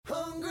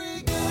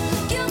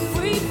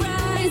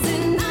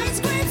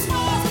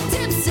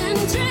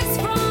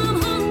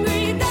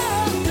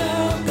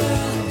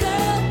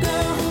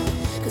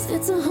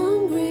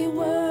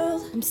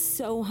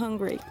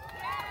hungry.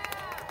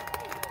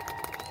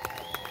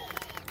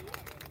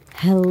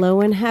 Hello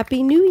and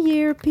Happy New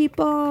Year,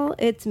 people.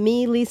 It's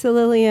me, Lisa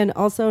Lillian,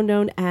 also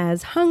known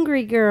as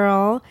Hungry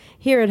Girl,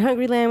 here at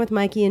Hungryland with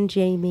Mikey and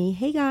Jamie.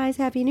 Hey, guys.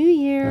 Happy New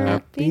Year.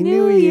 Happy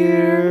New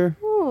Year.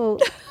 Oh,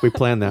 We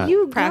planned that.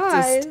 you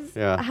Practiced. guys.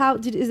 Yeah.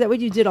 Is that what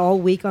you did all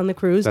week on the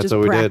cruise? That's Just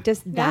what we did.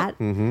 practiced that?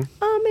 Mm-hmm.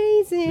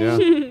 Amazing.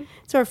 Yeah.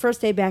 It's our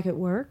first day back at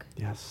work,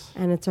 Yes.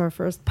 and it's our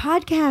first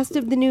podcast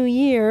of the new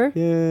year.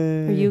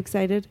 Yay. Are you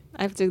excited?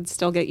 I have to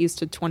still get used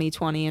to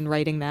 2020 and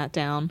writing that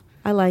down,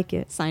 I like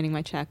it. signing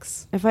my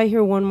checks. If I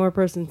hear one more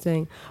person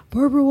saying,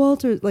 Barbara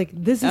Walters, like,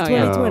 this is Oh,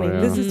 yeah. 2020, Oh, yeah.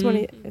 this is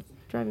 20, it's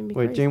driving me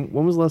Wait, crazy. Jane,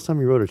 when was the last time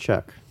you wrote a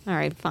check? All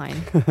right,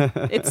 fine.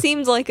 It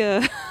seems like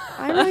I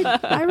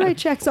write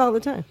checks all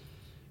the time.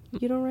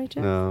 You don't write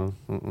checks? No.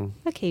 Mm-mm.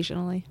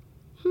 occasionally.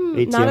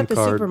 ATM Not at the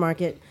card.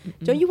 supermarket.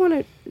 Don't you want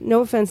to,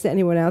 no offense to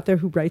anyone out there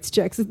who writes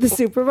checks at the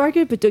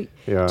supermarket, but do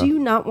you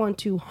not want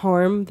to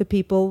harm the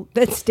people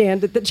that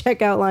stand at the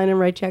checkout line and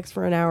write checks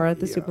for an hour at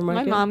the My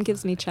supermarket? mom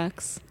gives me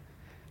checks,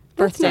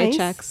 That's birthday nice.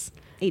 checks,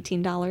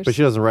 $18. But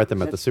she doesn't write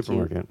them at the That's cute.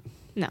 supermarket.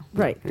 No.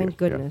 Right. Thank Yeah.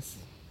 goodness.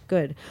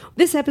 Good.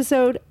 This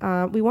episode,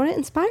 we want to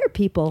inspire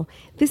people.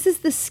 This is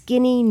the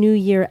Skinny New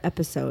Year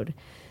episode.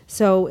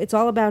 So it's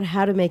all about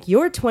how to make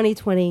your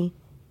 2020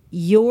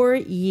 your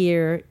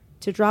year,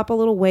 to drop a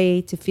little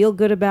weight, to feel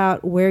good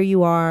about where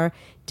you are,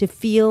 to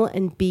feel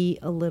and be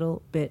a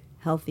little bit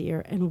healthier.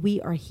 And we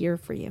are here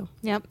for you.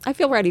 Yep. I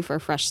feel ready for a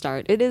fresh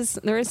start.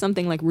 There is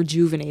something like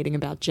rejuvenating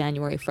about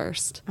January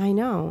 1st. I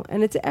know.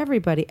 And it's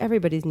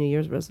everybody's New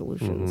Year's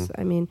resolutions.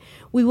 I mean,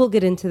 we will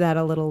get into that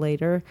a little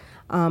later,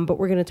 but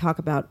we're going to talk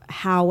about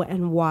how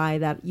and why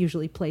that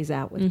usually plays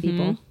out with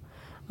people.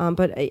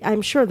 But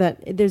I'm sure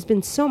that there's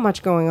been so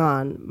much going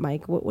on.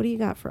 Mike, what do you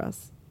got for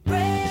us?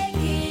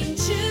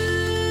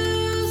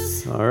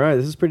 All right,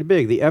 this is pretty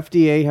big. The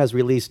FDA has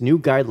released new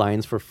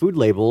guidelines for food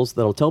labels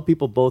that'll tell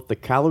people both the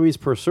calories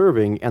per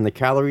serving and the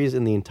calories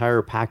in the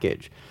entire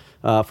package.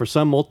 For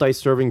some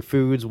multi-serving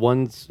foods,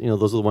 those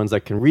are the ones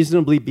that can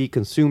reasonably be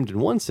consumed in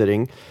one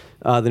sitting.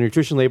 The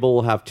nutrition label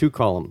will have two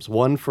columns: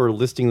 one for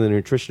listing the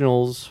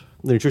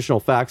nutritional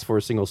facts for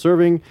a single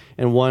serving,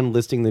 and one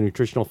listing the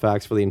nutritional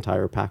facts for the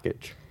entire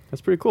package. That's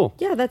pretty cool.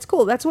 Yeah, that's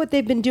cool. That's what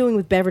they've been doing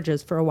with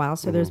beverages for a while.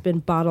 So there's been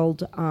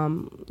bottled,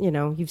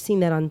 you've seen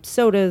that on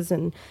sodas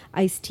and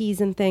iced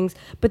teas and things.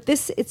 But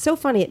it's so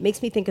funny. It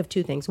makes me think of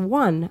two things.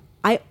 One,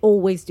 I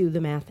always do the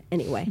math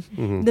anyway.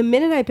 The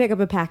minute I pick up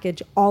a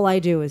package, all I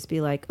do is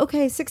be like,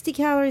 okay, 60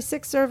 calories,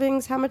 6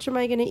 servings. How much am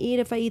I going to eat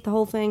if I eat the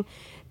whole thing?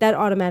 That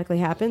automatically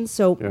happens.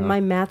 So my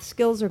math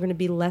skills are going to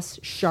be less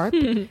sharp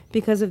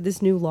because of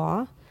this new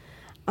law.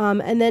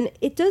 And then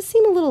it does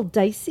seem a little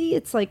dicey.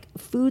 It's like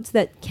foods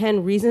that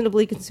can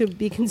reasonably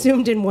be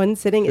consumed in one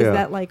sitting. Is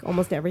that like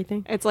almost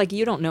everything? It's like,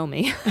 you don't know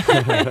me.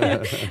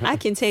 I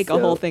can take a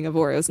whole thing of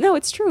Oreos. No,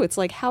 it's true. It's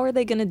like, how are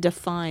they going to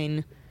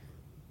define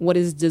what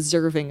is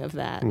deserving of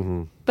that?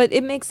 But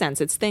it makes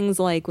sense. It's things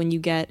like when you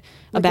get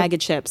a bag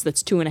of chips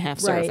that's 2.5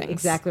 servings. Right,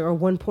 exactly. Or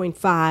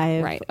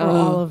 1.5. Right. Or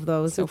all of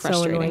those. So It's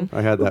frustrating. so annoying.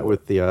 I had that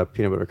with the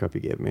peanut butter cup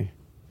you gave me.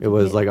 It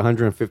was like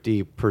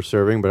 150 per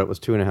serving, but it was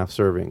 2.5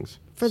 servings.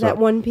 For that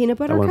one peanut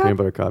butter that cup? one peanut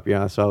butter cup,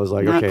 yeah. So I was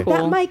like, Not okay. cool.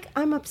 That, Mike,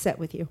 I'm upset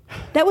with you.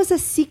 That was a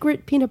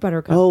secret peanut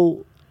butter cup.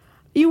 Oh,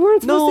 You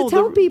weren't supposed to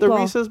tell people. The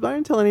Reese's, but I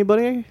didn't tell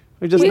anybody.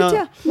 I just You not.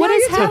 tell- What now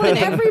is you're telling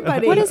happening?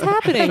 Everybody. What is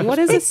happening? What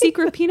is a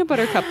secret peanut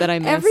butter cup that I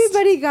missed?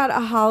 Everybody got a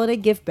holiday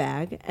gift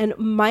bag, and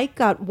Mike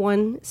got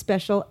one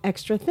special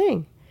extra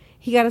thing.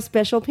 He got a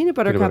special peanut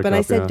butter Peanut cup, butter and I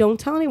cup, said, yeah. don't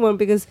tell anyone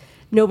because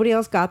nobody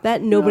else got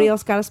that. Nobody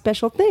else got a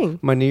special thing.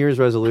 My New Year's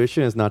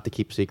resolution is not to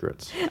keep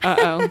secrets.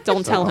 Uh-oh.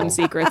 Don't tell him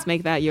secrets.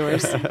 Make that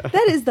yours.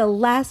 That is the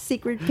last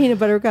secret peanut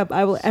butter cup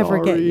I will ever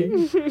get Sorry.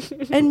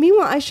 you. And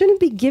meanwhile, I shouldn't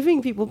be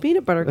giving people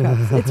peanut butter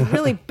cups. It's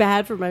really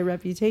bad for my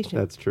reputation.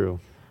 That's true.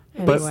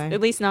 Anyway.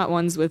 At least not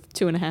ones with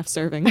 2.5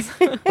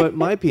 servings. But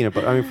my peanut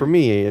butter, I mean, for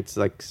me, it's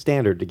like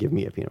standard to give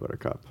me a peanut butter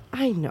cup.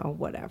 I know,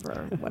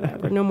 whatever.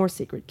 No more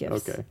secret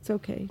gifts. Okay. It's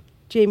okay.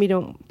 Jamie,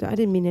 I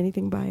didn't mean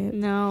anything by it.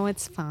 No,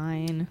 it's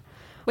fine.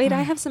 Wait,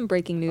 I have some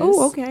breaking news.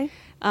 Oh, okay.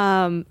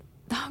 The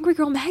Hungry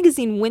Girl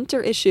magazine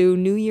winter issue,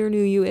 New Year,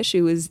 New You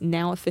issue is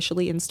now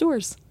officially in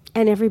stores.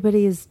 And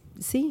everybody is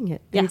seeing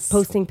it. They're Yes.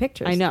 posting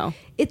pictures. I know.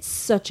 It's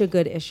such a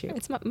good issue.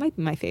 It's might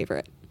be my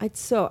favorite. It's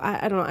so,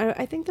 I don't know.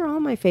 I think they're all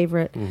my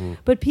favorite.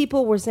 But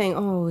people were saying,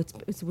 oh, it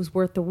was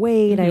worth the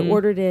wait. I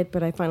ordered it,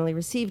 but I finally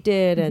received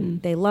it,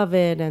 and they love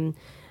it. And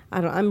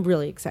I'm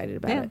really excited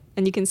about it.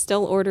 And you can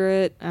still order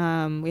it.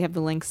 We have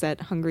the links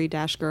at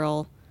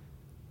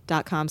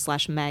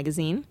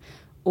hungry-girl.com/magazine.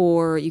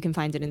 Or you can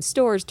find it in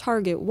stores,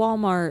 Target,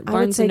 Walmart, I would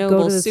Barnes say & go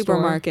Noble, to the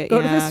supermarket.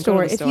 Store. Go to the store.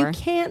 Go to the If store. you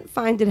can't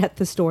find it at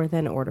the store,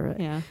 then order it.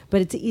 Yeah.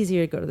 But it's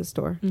easier to go to the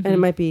store, and it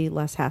might be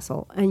less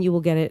hassle, and you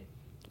will get it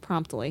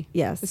promptly.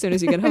 Yes. As soon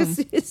as you get home.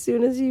 As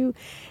soon as you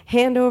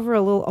hand over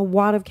a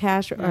wad of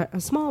cash, or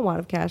a small wad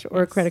of cash,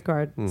 or a credit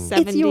card,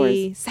 it's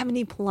yours.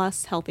 70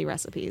 plus healthy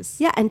recipes.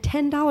 Yeah, and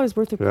 $10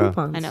 worth of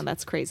coupons. I know,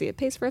 that's crazy. It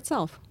pays for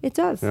itself. It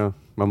does. Yeah.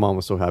 My mom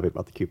was so happy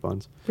about the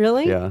coupons.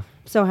 Really? Yeah.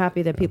 So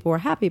happy that people were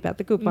happy about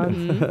the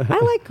coupons. I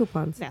like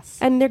coupons. Yes.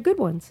 And they're good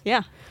ones.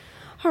 Yeah.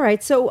 All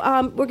right, so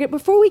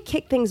before we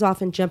kick things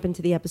off and jump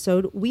into the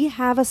episode, we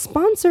have a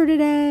sponsor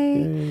today.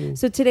 Yay.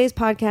 So today's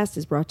podcast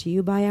is brought to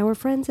you by our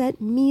friends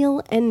at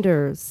Meal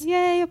Enders.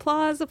 Yay,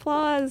 applause,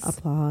 applause.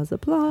 Applause,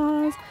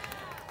 applause.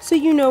 So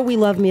you know we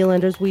love Meal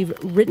Enders. We've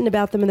written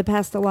about them in the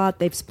past a lot.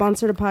 They've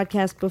sponsored a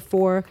podcast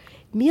before.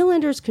 Meal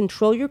Enders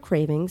control your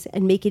cravings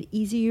and make it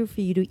easier for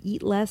you to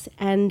eat less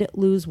and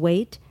lose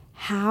weight.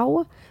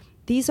 How?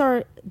 These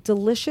are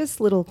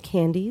delicious little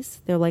candies.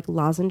 They're like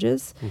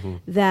lozenges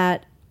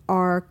that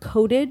are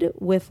coated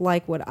with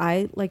like what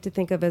I like to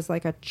think of as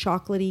like a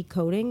chocolatey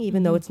coating,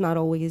 even though it's not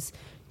always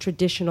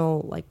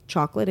traditional like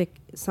chocolate.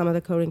 Some of the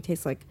coating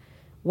tastes like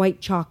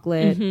white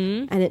chocolate,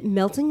 and it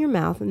melts in your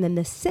mouth. And then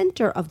the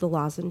center of the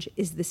lozenge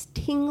is this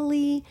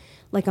tingly,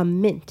 like a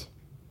mint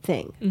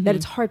thing that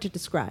it's hard to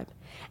describe.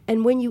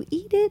 And when you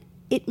eat it,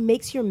 it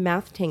makes your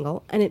mouth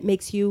tingle, and it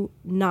makes you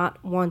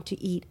not want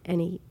to eat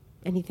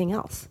anything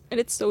else.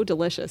 And it's so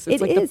delicious.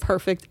 It's like the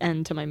perfect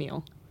end to my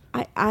meal.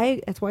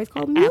 That's why it's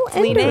called Meal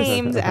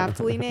Enders.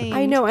 Aptly named.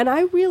 I know, and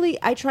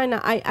I try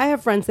not. I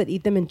have friends that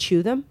eat them and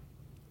chew them.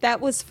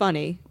 That was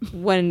funny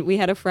when we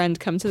had a friend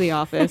come to the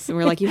office and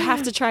we're like, "You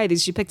have to try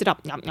these." She picked it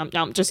up, yum yum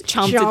yum, just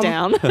chomped it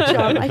down.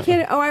 I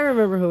can't. Oh, I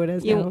remember who it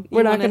is. Now.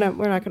 We're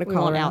not gonna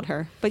call her out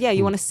her. But yeah,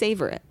 you want to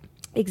savor it.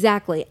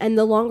 Exactly, and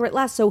the longer it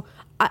lasts. So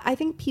I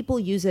think people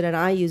use it, and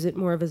I use it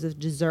more of as a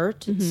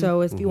dessert. So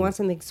if you want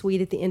something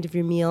sweet at the end of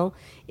your meal,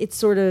 it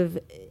sort of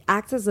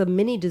acts as a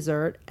mini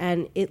dessert,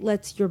 and it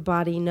lets your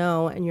body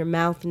know and your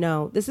mouth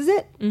know this is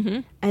it,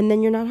 and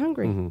then you're not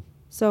hungry.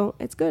 So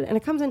it's good,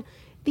 and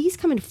these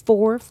come in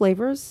 4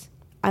 flavors.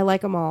 I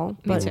like them all.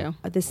 But Me too.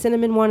 The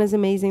cinnamon one is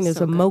amazing.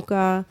 There's a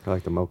mocha. I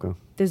like the mocha.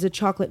 There's a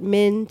chocolate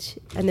mint,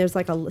 and there's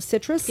like a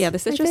citrus. Yeah, the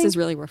citrus is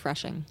really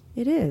refreshing.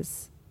 It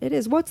is. It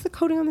is. What's the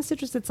coating on the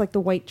citrus? It's like the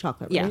white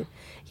chocolate, right?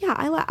 Yeah.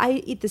 Yeah,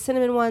 I eat the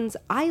cinnamon ones.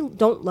 I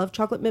don't love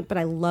chocolate mint, but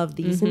I love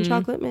these in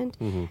chocolate mint.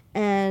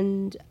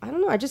 And I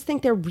don't know, I just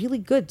think they're really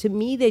good. To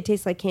me, they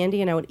taste like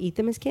candy, and I would eat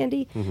them as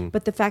candy.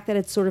 But the fact that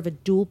it's sort of a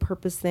dual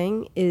purpose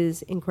thing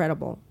is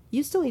incredible.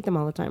 You still eat them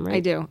all the time, right? I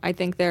do. I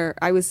think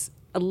I was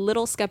a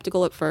little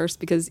skeptical at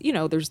first because,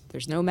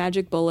 there's no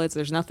magic bullets.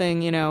 There's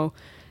nothing, I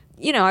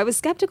was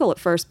skeptical at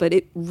first, but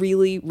it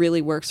really,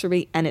 really works for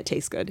me, and it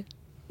tastes good.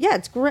 Yeah,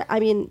 it's great. I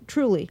mean,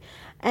 truly.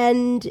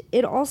 And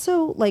it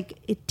also,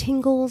 it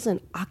tingles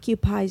and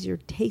occupies your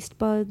taste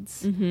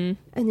buds.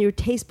 And your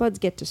taste buds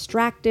get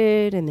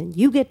distracted, and then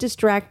you get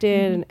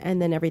distracted,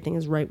 and then everything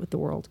is right with the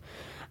world.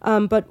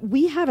 But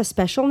we have a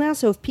special now.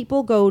 So if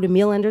people go to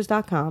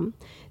mealenders.com,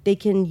 they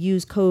can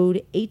use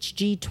code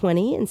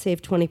HG20 and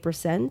save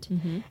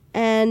 20%.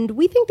 And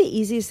we think the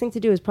easiest thing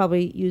to do is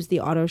probably use the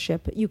auto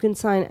ship. You can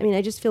sign. I mean,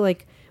 I just feel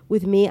like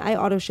with me, I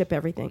auto ship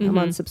everything. I'm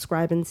on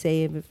subscribe and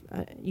save,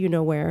 you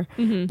know where.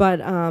 But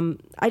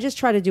I just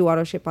try to do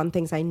auto ship on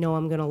things I know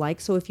I'm going to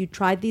like. So if you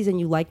tried these and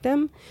you like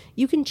them,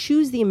 you can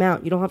choose the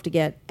amount. You don't have to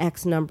get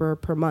X number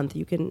per month.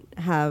 You can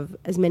have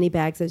as many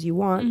bags as you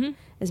want,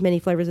 as many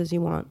flavors as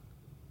you want.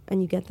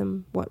 And you get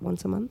them,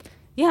 once a month?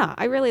 Yeah,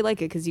 I really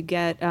like it because you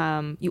get,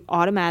 you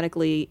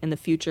automatically in the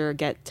future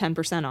get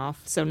 10%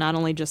 off. So not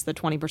only just the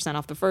 20%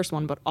 off the first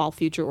one, but all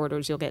future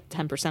orders you'll get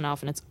 10%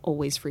 off, and it's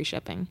always free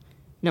shipping,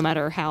 no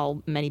matter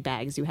how many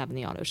bags you have in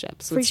the auto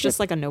ship. So it's just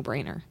like a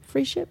no-brainer.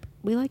 Free ship.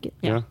 We like it.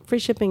 Yeah. Free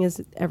shipping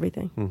is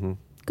everything.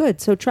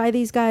 Good. So try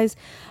these guys.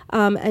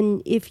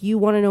 And if you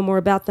want to know more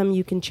about them,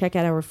 you can check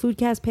out our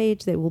Foodcast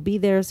page. They will be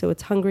there. So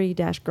it's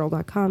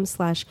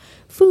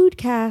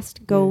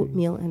hungry-girl.com/foodcast. Go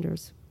Meal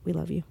Enders. We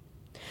love you.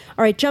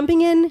 All right, jumping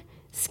in.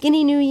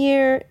 Skinny New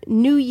Year.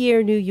 New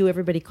Year, New You.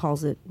 Everybody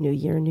calls it New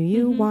Year, New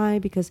You. Why?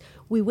 Because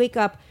we wake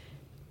up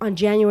on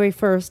January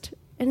 1st,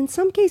 and in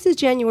some cases,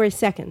 January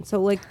 2nd.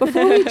 So,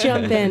 before we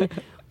jump in,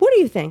 what do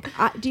you think?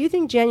 Do you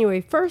think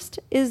January 1st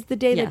is the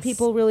day that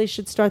people really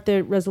should start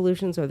their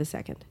resolutions, or the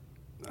 2nd?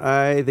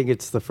 I think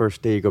it's the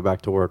first day you go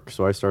back to work,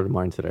 so I started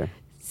mine today.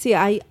 See,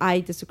 I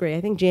disagree.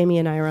 I think Jamie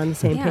and I are on the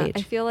same page.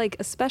 I feel like,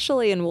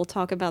 especially, and we'll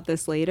talk about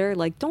this later,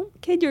 don't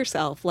kid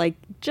yourself.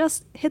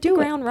 Just hit the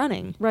ground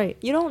running. Right.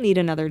 You don't need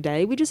another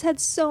day. We just had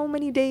so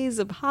many days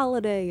of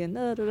holiday and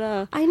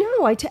da-da-da. I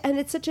know. And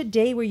it's such a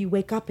day where you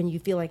wake up and you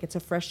feel like it's a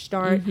fresh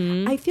start.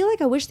 I feel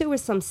like I wish there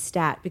was some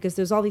stat, because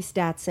there's all these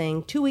stats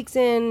saying 2 weeks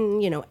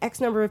in,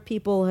 X number of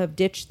people have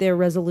ditched their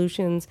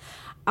resolutions.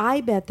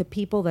 I bet the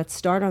people that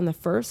start on the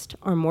 1st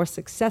are more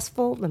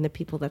successful than the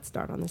people that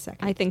start on the 2nd.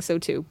 I think so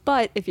too.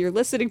 But if you're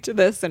listening to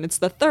this and it's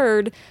the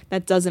 3rd,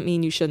 that doesn't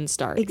mean you shouldn't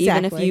start. Exactly.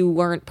 Even if you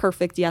weren't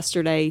perfect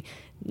yesterday,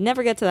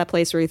 never get to that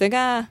place where you think,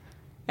 I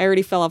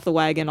already fell off the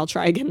wagon, I'll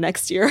try again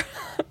next year.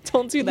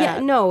 Don't do that. Yeah,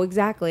 no,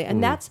 exactly.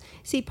 And that's,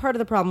 part of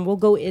the problem. We'll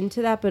go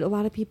into that, but a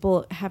lot of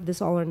people have this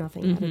all or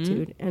nothing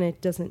attitude, and it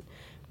doesn't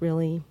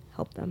really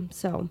help them.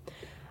 So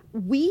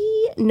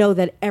we know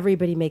that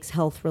everybody makes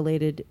health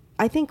related.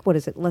 I think, what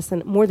is it?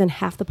 More than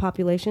half the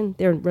population,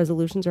 their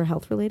resolutions are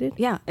health related.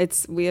 Yeah,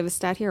 we have a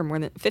stat here. More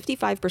than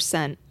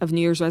 55% of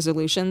New Year's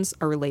resolutions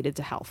are related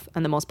to health.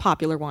 And the most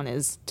popular one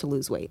is to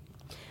lose weight.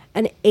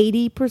 And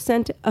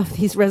 80% of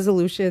these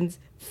resolutions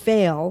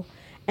fail.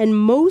 And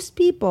most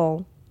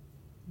people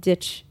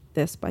ditch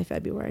this by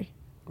February.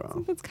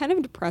 Wow. That's kind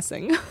of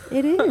depressing.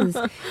 It is.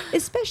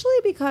 Especially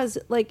because,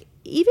 like,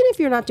 even if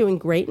you're not doing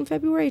great in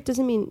February, it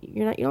doesn't mean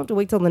you don't have to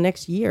wait till the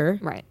next year.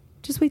 Right.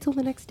 Just wait till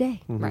the next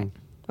day. Mm-hmm. Right.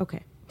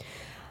 Okay.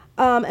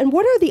 And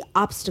what are the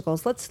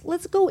obstacles?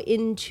 Let's go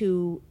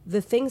into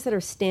the things that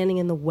are standing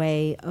in the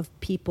way of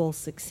people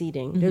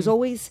succeeding. There's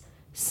always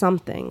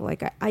something.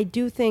 Like I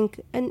do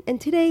think,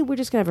 and today we're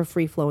just gonna have a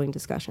free flowing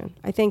discussion.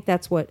 I think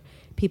that's what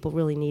people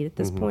really need at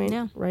this point,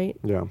 Yeah. right?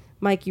 Yeah.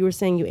 Mike, you were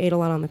saying you ate a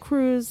lot on the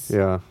cruise.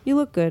 Yeah. You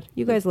look good.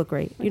 You guys look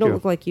great. You don't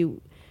look like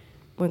you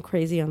went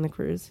crazy on the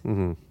cruise.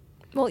 Mm-hmm.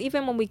 Well,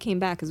 even when we came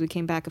back, because we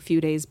came back a few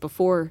days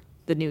before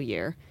the new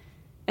year,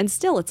 and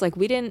still, it's like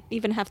we didn't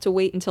even have to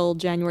wait until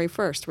January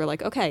 1st. We're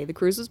like, okay, the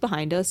cruise was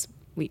behind us.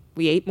 We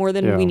ate more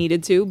than we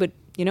needed to, but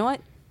you know what?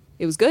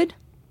 It was good.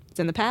 It's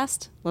in the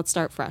past. Let's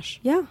start fresh.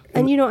 Yeah.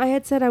 And I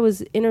had said I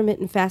was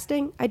intermittent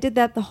fasting. I did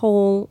that the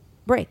whole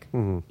break.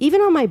 Even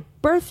on my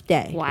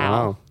birthday.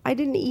 Wow. I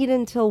didn't eat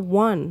until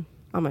 1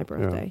 on my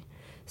birthday.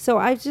 So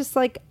I just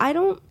like, I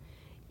don't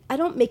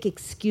make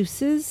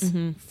excuses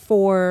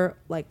for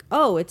like,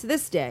 oh, it's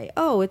this day.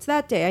 Oh, it's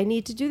that day. I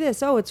need to do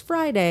this. Oh, it's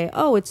Friday.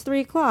 Oh, it's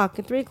 3:00.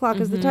 And 3:00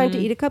 is the time to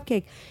eat a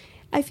cupcake.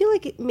 I feel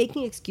like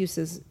making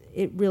excuses,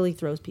 it really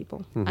throws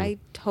people. I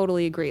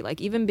totally agree.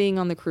 Like, even being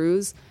on the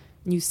cruise,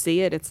 you see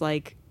it. It's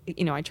like,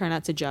 I try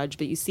not to judge,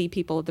 but you see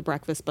people at the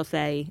breakfast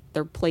buffet,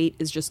 their plate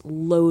is just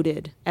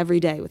loaded every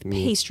day with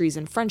pastries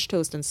and French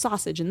toast and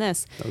sausage and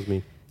this. That was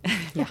me.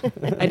 Yeah,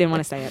 I didn't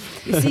want to say it.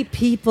 You see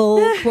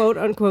people, quote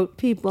unquote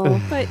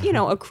people. But,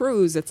 a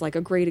cruise, it's like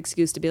a great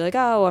excuse to be like,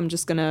 oh, I'm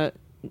just going to,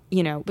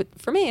 But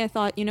for me, I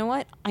thought, you know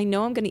what? I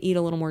know I'm going to eat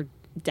a little more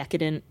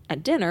decadent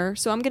at dinner,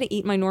 so I'm going to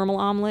eat my normal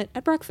omelet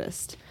at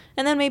breakfast.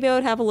 And then maybe I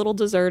would have a little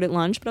dessert at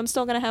lunch, but I'm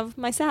still going to have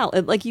my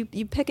salad. Like, you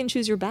pick and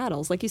choose your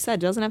battles. Like you said,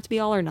 it doesn't have to be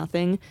all or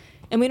nothing.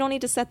 And we don't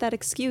need to set that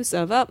excuse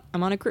of,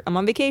 I'm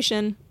on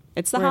vacation.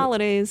 It's the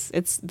holidays.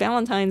 It's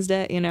Valentine's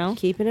Day,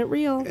 Keeping it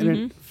real.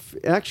 And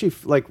it actually,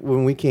 like,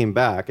 when we came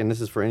back, and this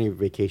is for any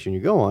vacation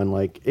you go on,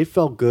 like, it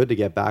felt good to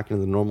get back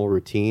into the normal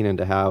routine and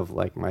to have,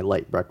 like, my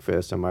light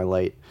breakfast and my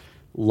light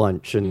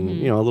lunch and,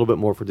 a little bit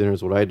more for dinner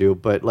is what I do.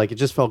 But, like, it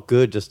just felt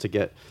good just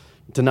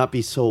to not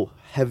be so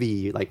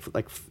heavy,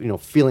 like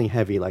feeling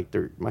heavy, like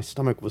my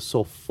stomach was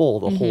so full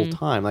the whole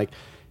time. Like,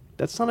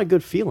 that's not a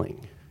good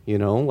feeling,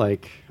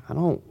 like, I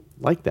don't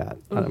like that.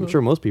 I'm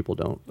sure most people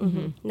don't.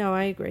 No,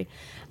 I agree.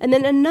 And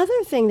then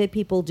another thing that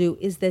people do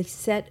is they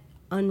set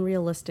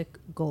unrealistic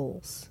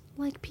goals.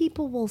 Like,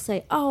 people will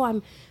say, oh,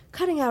 I'm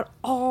cutting out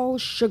all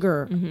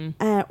sugar,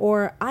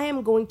 or I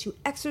am going to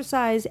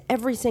exercise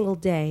every single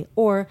day,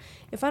 or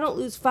if I don't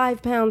lose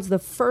 5 pounds the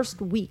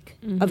first week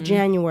of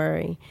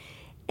January.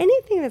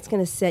 Anything that's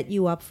going to set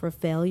you up for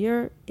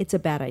failure, it's a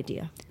bad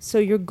idea. So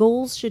your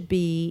goals should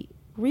be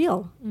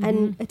real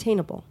and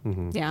attainable.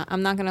 Yeah,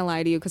 I'm not going to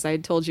lie to you, because I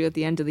had told you at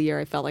the end of the year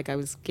I felt like I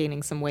was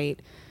gaining some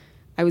weight.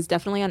 I was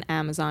definitely on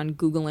Amazon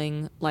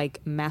Googling,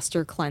 like,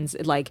 master cleanse,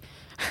 like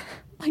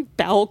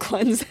bowel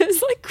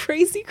cleanses, like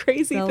crazy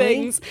Really?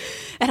 things.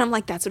 And I'm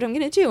like, that's what I'm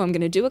going to do. I'm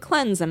going to do a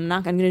cleanse. I'm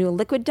going to do a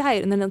liquid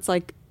diet. And then it's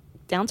like,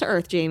 down to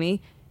earth,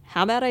 Jamie.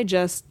 How about I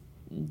just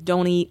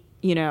don't eat,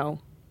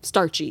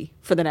 starchy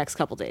for the next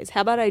couple days?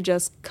 How about I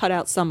just cut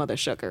out some of the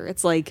sugar?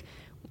 It's like,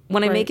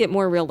 when I make it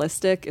more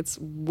realistic, it's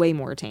way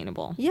more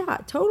attainable. Yeah,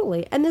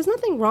 totally. And there's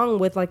nothing wrong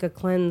with, like, a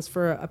cleanse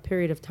for a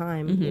period of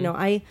time.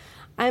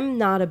 I'm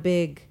not a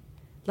big,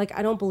 like,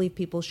 I don't believe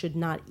people should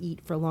not eat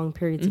for long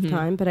periods of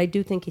time, but I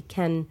do think it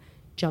can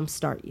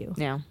jumpstart you.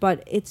 Yeah.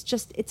 But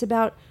it's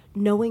about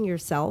knowing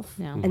yourself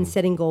and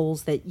setting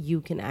goals that you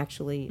can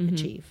actually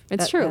achieve.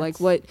 It's true. Like,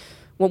 what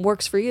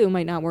works for you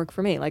might not work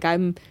for me. Like,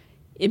 I'm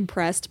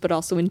impressed but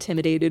also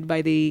intimidated by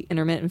the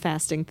intermittent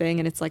fasting thing,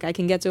 and it's like, I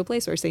can get to a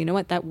place where I say, you know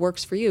what, that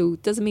works for you.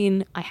 Doesn't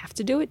mean I have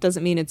to do it.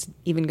 Doesn't mean it's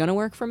even going to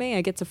work for me.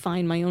 I get to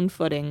find my own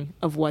footing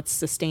of what's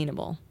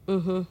sustainable.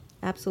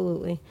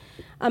 Absolutely.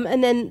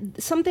 And then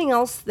something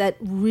else that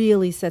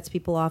really sets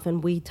people off,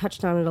 and we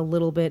touched on it a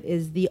little bit,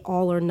 is the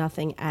all or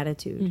nothing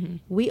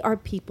attitude. We are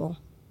people.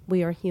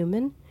 We are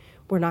human.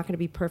 We're not going to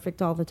be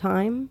perfect all the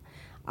time.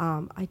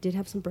 I did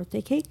have some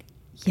birthday cake.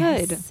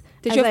 Good. Yes.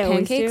 Did you As have I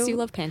always pancakes? do. You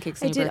love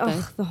pancakes on I your did. birthday.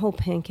 Oh, the whole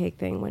pancake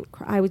thing went.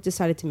 I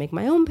decided to make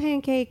my own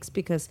pancakes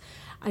because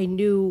I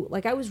knew,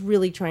 like, I was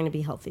really trying to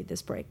be healthy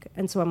this break,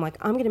 and so I'm like,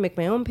 I'm going to make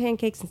my own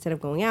pancakes instead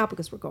of going out,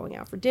 because we're going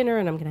out for dinner,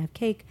 and I'm going to have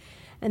cake.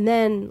 And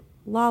then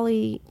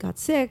Lolly got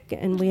sick,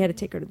 and we had to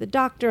take her to the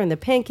doctor, and the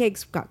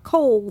pancakes got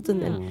cold,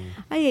 and then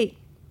I ate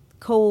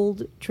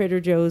cold Trader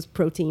Joe's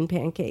protein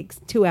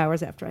pancakes 2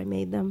 hours after I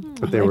made them.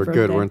 But they on my were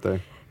good, birthday. weren't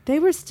they? They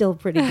were still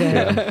pretty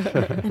good.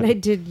 And I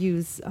did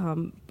use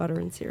butter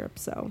and syrup,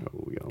 so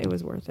yum. it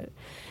was worth it.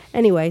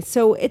 Anyway,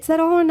 so it's that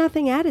all or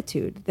nothing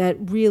attitude that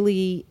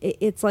really,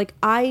 it's like,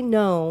 I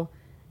know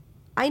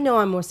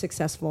I'm more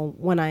successful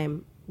when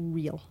I'm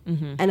real.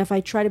 And if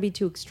I try to be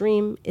too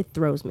extreme, it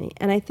throws me.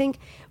 And I think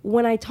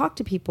when I talk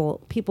to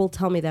people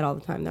tell me that all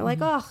the time. They're like,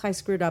 oh, I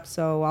screwed up,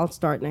 so I'll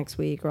start next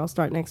week or I'll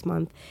start next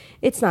month.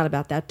 It's not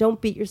about that.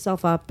 Don't beat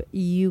yourself up.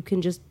 You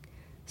can just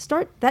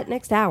start that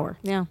next hour.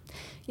 Yeah.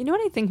 You know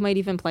what I think might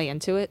even play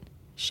into it?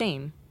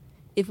 Shame.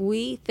 If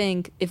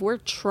we're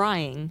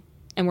trying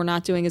and we're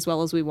not doing as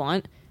well as we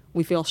want,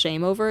 we feel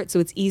shame over it. So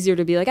it's easier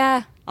to be like,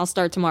 I'll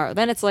start tomorrow.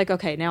 Then it's like,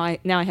 okay, now I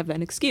have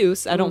an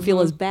excuse. I don't feel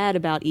as bad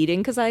about eating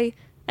because I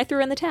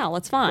threw in the towel.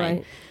 It's fine.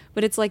 Right.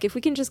 But it's like, if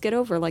we can just get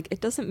over, like, it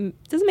doesn't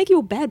make you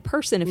a bad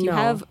person if you No.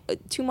 have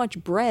too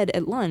much bread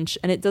at lunch,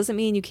 and it doesn't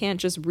mean you can't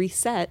just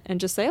reset and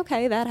just say,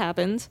 okay, that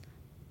happened.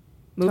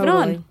 Move it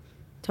on.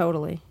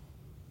 Totally.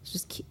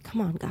 Just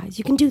come on, guys.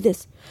 You can do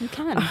this. You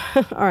can.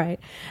 All right.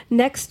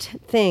 Next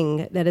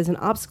thing that is an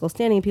obstacle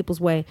standing in people's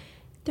way,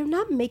 they're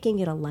not making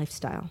it a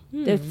lifestyle.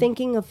 They're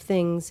thinking of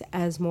things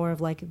as more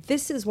of like,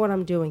 this is what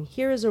I'm doing.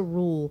 Here is a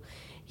rule.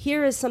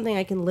 Here is something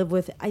I can live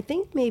with. I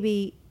think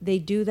maybe they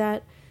do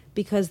that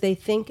because they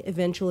think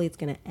eventually it's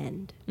going to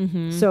end.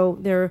 So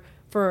they're,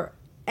 for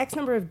X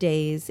number of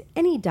days,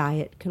 any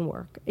diet can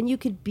work. And you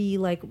could be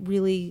like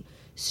really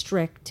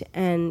strict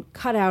and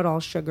cut out all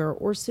sugar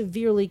or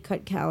severely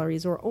cut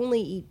calories or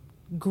only eat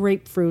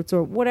grapefruits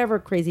or whatever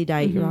crazy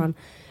diet you're on.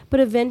 But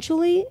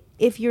eventually,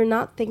 if you're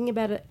not thinking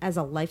about it as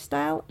a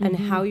lifestyle and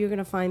how you're going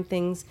to find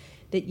things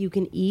that you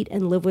can eat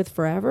and live with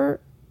forever,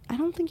 I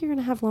don't think you're going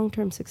to have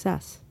long-term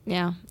success.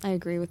 Yeah, I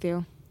agree with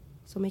you.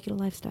 So make it a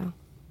lifestyle.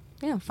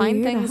 Yeah, find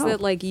here to things help.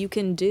 that like you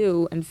can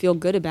do and feel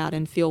good about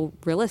and feel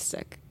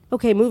realistic.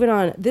 Okay, moving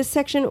on. This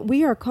section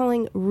we are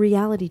calling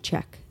reality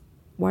check.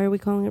 Why are we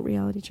calling it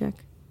reality check?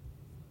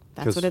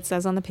 That's 'Cause- what it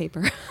says on the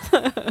paper.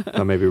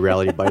 Maybe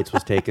Reality Bites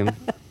was taken.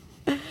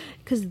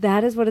 Because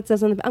that is what it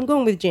says on the... I'm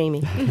going with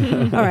Jamie.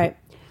 All right.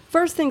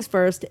 First things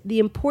first, the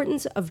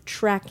importance of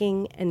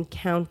tracking and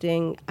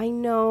counting. I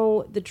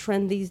know the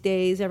trend these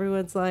days,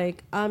 everyone's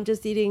like, I'm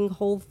just eating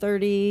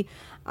Whole30.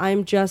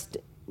 I'm just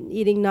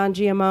eating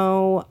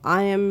non-GMO.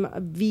 I am a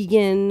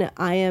vegan.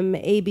 I am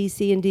A, B,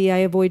 C, and D. I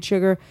avoid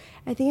sugar.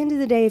 At the end of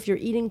the day, if you're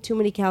eating too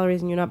many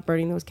calories and you're not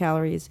burning those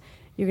calories,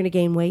 you're going to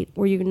gain weight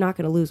or you're not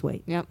going to lose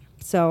weight. Yep.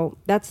 So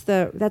that's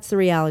the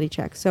reality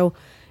check. So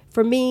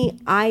for me,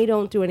 I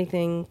don't do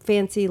anything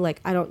fancy.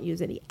 Like I don't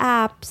use any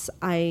apps.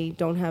 I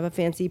don't have a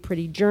fancy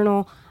pretty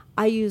journal.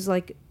 I use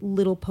like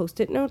little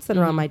Post-it notes that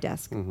are on my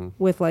desk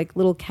with like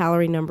little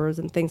calorie numbers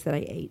and things that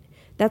I ate.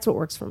 That's what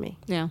works for me.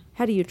 Yeah.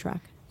 How do you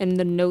track? In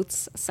the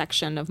notes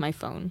section of my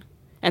phone.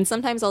 And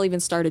sometimes I'll even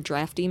start a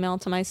draft email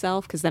to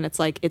myself because then it's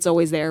like it's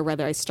always there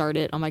whether I start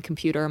it on my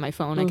computer or my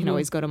phone. I can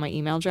always go to my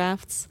email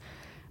drafts.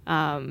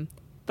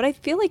 But I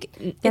feel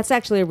like That's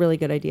actually a really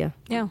good idea.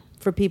 Yeah.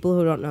 For people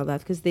who don't know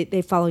that, because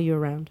they follow you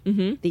around,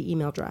 the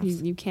email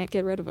drafts. You can't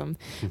get rid of them.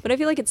 But I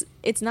feel like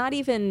it's not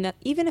even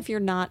if you're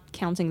not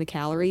counting the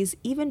calories,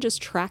 even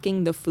just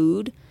tracking the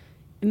food,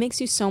 it makes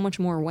you so much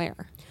more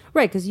aware.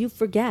 Right, because you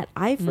forget.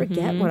 I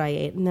forget what I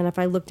ate. And then if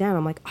I look down,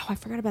 I'm like, oh, I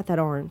forgot about that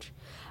orange.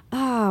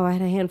 Oh, I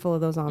had a handful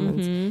of those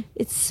almonds.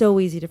 It's so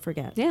easy to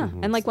forget. Yeah.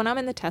 And like when I'm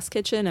in the test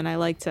kitchen and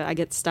I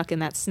get stuck in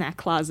that snack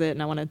closet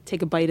and I want to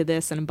take a bite of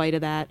this and a bite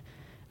of that,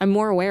 I'm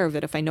more aware of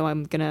it if I know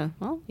you're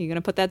going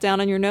to put that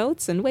down on your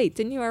notes and wait,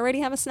 didn't you already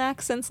have a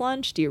snack since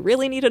lunch? Do you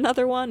really need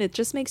another one? It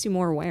just makes you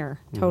more aware.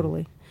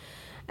 Totally.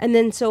 And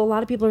then, so a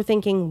lot of people are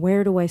thinking,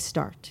 where do I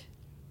start?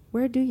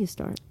 Where do you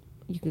start?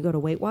 You could go to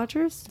Weight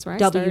Watchers. That's where I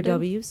started.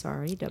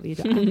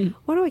 WW.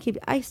 Why do I keep...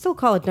 I still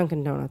call it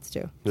Dunkin' Donuts,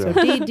 too. Yeah. So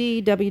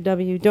DD,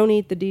 WW. Don't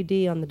eat the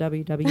DD on the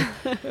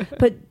WW.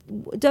 But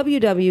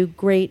WW,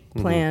 great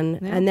plan.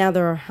 Yeah. And now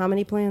there are how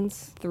many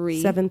plans?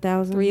 3.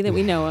 7,000? 3 that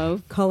we know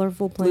of.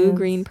 Colorful plans. Blue,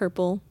 green,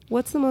 purple.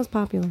 What's the most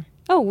popular?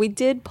 Oh, we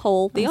did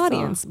poll the I saw.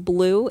 audience.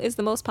 Blue is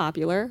the most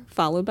popular,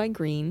 followed by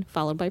green,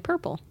 followed by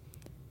purple.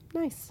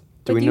 Nice.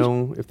 Do But we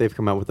know if they've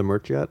come out with the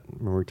merch yet?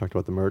 Remember we talked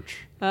about the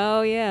merch?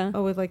 Oh, yeah.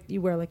 Oh, with like, you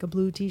wear like a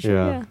blue t-shirt?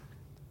 Yeah.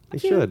 They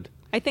should.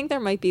 I think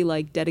there might be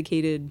like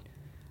dedicated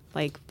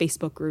like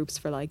Facebook groups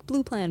for like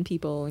blue plan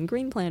people and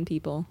green plan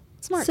people.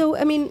 Smart. So,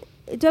 I mean,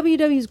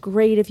 WW is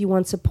great if you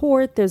want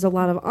support. There's a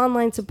lot of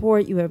online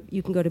support.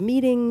 You can go to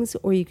meetings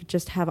or you could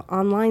just have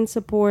online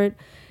support.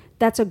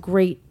 That's a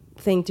great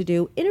thing to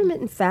do.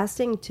 Intermittent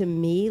fasting to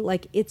me,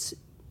 like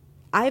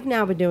I've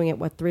now been doing it,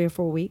 3 or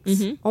 4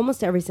 weeks?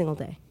 Almost every single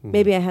day.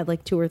 Maybe I had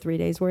like 2 or 3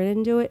 days where I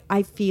didn't do it.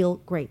 I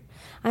feel great.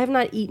 I have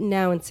not eaten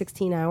now in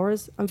 16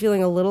 hours. I'm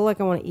feeling a little like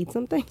I want to eat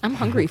something. I'm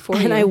hungry for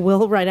you. And I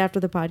will right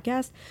after the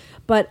podcast.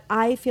 But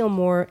I feel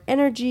more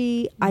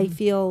energy. I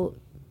feel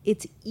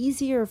it's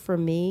easier for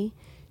me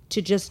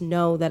to just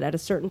know that at a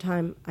certain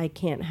time I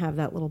can't have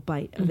that little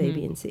bite of A,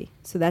 B, and C.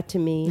 So that to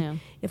me, Yeah.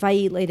 if I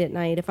eat late at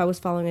night, if I was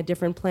following a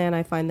different plan,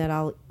 I find that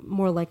I'll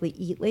more likely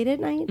eat late at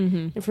night.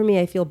 And for me,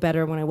 I feel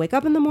better when I wake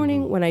up in the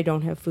morning when I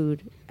don't have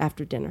food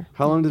after dinner.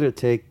 How long did it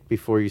take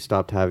before you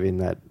stopped having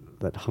that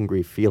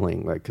hungry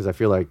feeling? Like, because I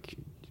feel like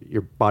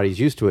your body's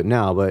used to it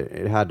now, but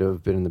it had to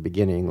have been in the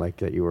beginning, like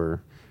that you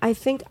were. I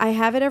think I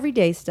have it every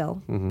day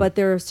still, but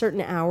there are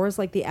certain hours,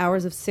 like the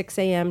hours of 6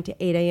 a.m. to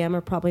 8 a.m.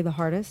 are probably the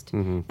hardest.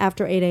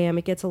 After 8 a.m.,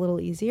 it gets a little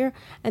easier.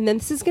 And then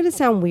this is going to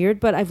sound weird,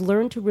 but I've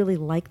learned to really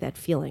like that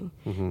feeling.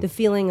 The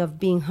feeling of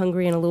being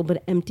hungry and a little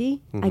bit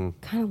empty. I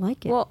kind of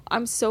like it. Well,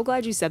 I'm so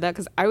glad you said that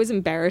because I was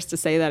embarrassed to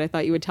say that. I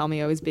thought you would tell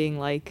me I was being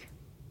like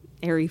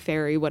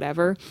airy-fairy,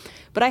 whatever.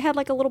 But I had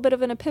like a little bit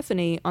of an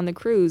epiphany on the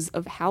cruise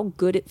of how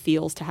good it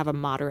feels to have a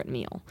moderate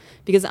meal.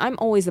 Because I'm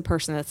always the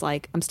person that's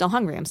like, I'm still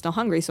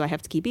hungry, so I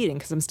have to keep eating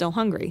because I'm still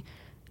hungry.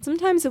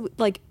 Sometimes,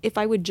 like, if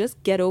I would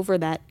just get over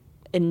that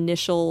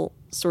initial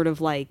sort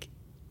of like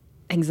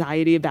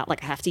anxiety about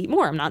like, I have to eat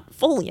more, I'm not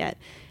full yet,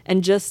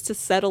 and just to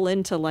settle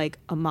into like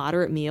a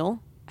moderate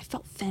meal, I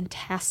felt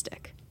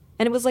fantastic.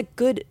 And it was like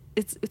good,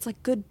 it's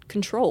like good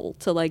control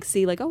to like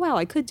see like, oh wow,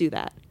 I could do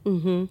that.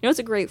 You know, it's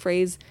a great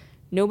phrase.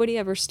 Nobody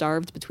ever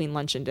starved between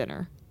lunch and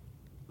dinner.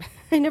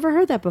 I never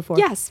heard that before.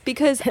 Yes,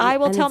 because I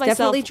will And tell it's myself,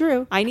 definitely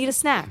true. I need a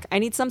snack. I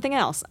need something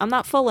else. I'm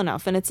not full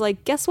enough. And it's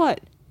like, guess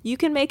what? You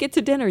can make it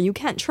to dinner. You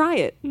can't try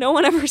it. No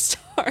one ever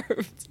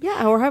starved.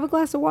 Yeah, or have a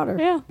glass of water.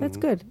 Yeah. That's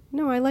good.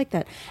 No, I like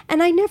that.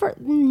 And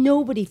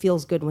nobody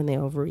feels good when they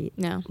overeat.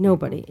 No.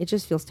 Nobody. It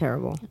just feels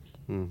terrible.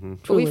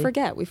 But Truly.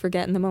 we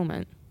forget in the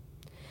moment.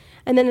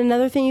 And then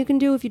another thing you can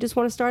do if you just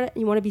want to start it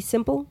and you want to be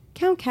simple,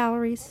 count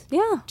calories.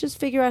 Yeah. Just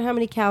figure out how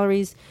many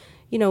calories,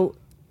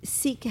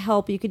 seek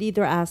help. You could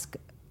either ask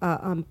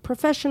a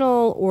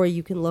professional or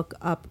you can look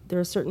up. There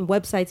are certain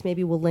websites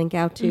maybe we'll link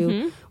out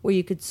to where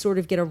you could sort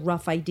of get a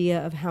rough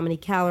idea of how many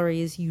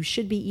calories you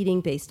should be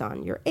eating based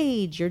on your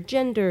age, your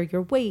gender,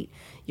 your weight,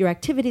 your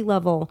activity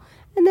level,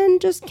 and then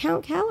just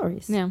count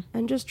calories. Yeah.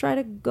 And just try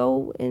to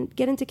go and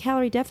get into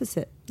calorie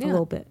deficit a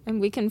little bit. And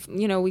we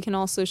can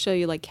also show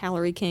you like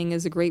Calorie King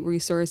is a great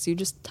resource. You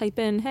just type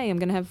in, hey, I'm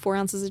going to have 4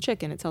 ounces of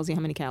chicken. It tells you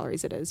how many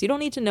calories it is. You don't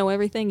need to know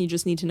everything. You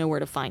just need to know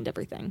where to find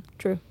everything.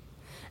 True.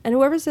 And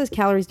whoever says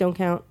calories don't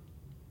count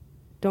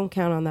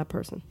on that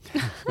person.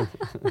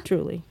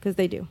 Truly, because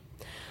they do.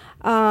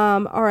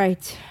 All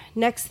right.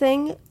 Next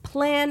thing,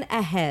 plan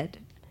ahead.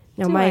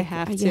 Now, Do I Mike,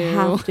 have you to?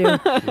 have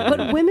to.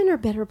 But women are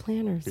better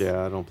planners.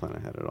 Yeah, I don't plan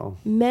ahead at all.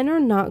 Men are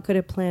not good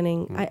at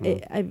planning.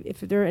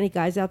 If there are any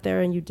guys out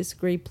there and you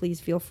disagree, please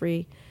feel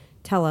free,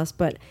 tell us.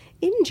 But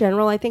in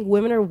general, I think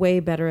women are way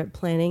better at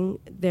planning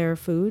their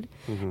food.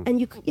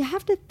 And you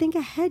have to think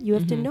ahead. You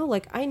have to know,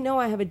 like, I know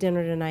I have a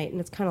dinner tonight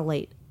and it's kind of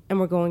late and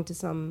we're going to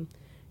some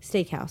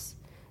steakhouse.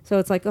 So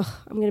it's like, I'm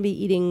going to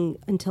be eating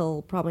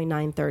until probably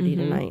 9:30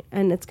 tonight.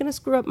 And it's going to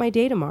screw up my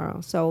day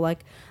tomorrow. So,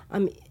 like,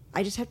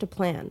 I just have to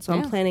plan. So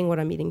I'm planning what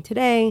I'm eating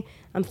today.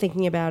 I'm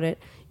thinking about it.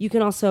 You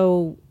can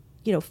also,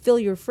 fill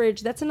your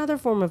fridge. That's another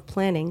form of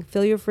planning.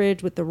 Fill your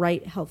fridge with the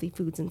right healthy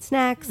foods and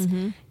snacks.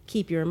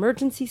 Keep your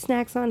emergency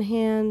snacks on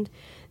hand.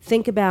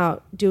 Think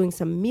about doing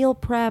some meal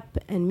prep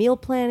and meal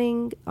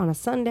planning on a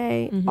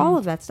Sunday. All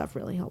of that stuff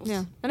really helps.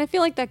 Yeah. And I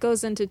feel like that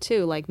goes into,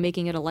 too, like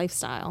making it a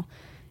lifestyle.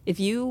 If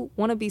you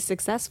want to be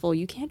successful,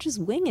 you can't just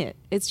wing it.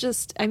 It's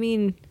just,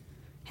 hey,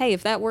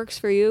 if that works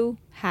for you,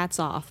 hats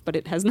off. But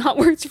it has not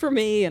worked for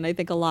me. And I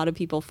think a lot of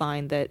people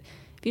find that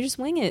if you just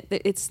wing it,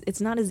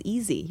 it's not as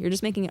easy. You're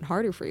just making it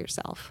harder for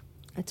yourself.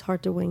 It's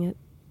hard to wing it.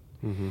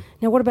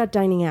 Now, what about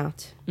dining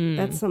out?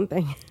 That's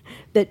something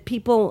that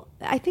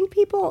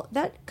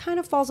that kind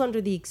of falls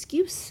under the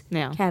excuse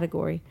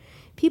category.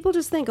 People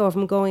just think, if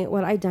I'm going,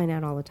 I dine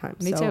out all the time.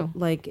 Me too.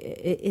 Like,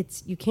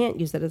 you can't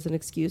use that as an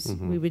excuse.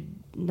 We would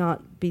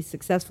not be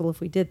successful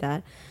if we did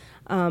that.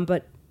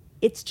 But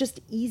it's just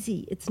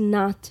easy. It's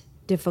not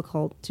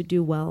difficult to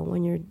do well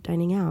when you're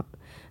dining out.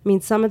 I mean,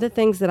 some of the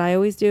things that I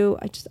always do,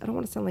 I don't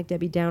want to sound like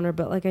Debbie Downer,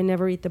 but like I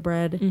never eat the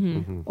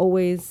bread.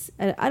 Always.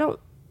 And I don't,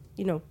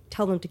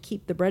 tell them to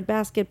keep the bread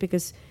basket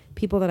because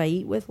people that I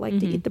eat with like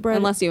to eat the bread.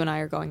 Unless you and I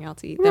are going out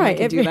to eat. Then we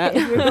can do that.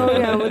 If you're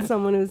going out with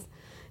someone who's,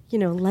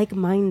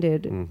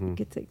 like-minded,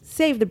 get to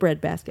save the bread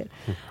basket.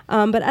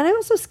 But I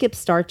also skip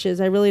starches.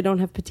 I really don't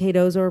have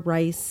potatoes or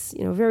rice,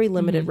 very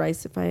limited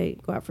rice if I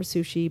go out for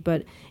sushi.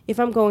 But if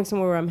I'm going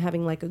somewhere where I'm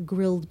having like a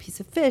grilled piece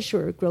of fish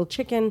or a grilled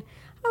chicken,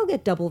 I'll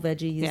get double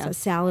veggies, a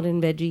salad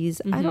and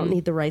veggies. I don't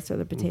need the rice or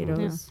the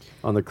potatoes.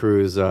 On the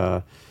cruise,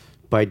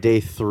 by day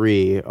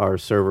 3, our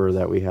server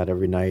that we had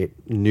every night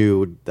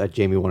knew that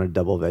Jamie wanted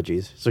double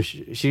veggies. So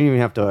she didn't even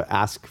have to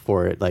ask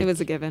for it. Like, it was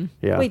a given.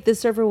 Yeah. Wait, the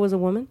server was a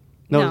woman?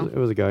 No. It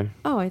was a guy.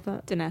 Oh, I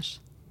thought. Dinesh.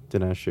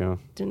 Yeah.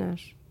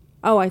 Dinesh.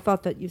 Oh, I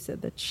thought that you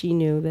said that she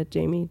knew that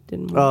Jamie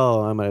didn't want.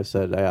 Oh, I might have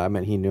said, I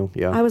meant he knew.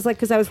 Yeah. I was like,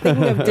 because I was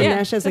thinking of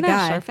Dinesh as a Dinesh,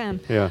 guy. our fan.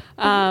 Yeah.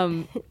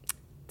 Sounds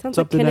What's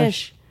like up,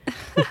 Dinesh?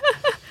 Kanish.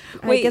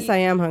 I Wait, guess I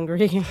am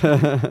hungry.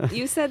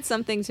 You said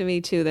something to me,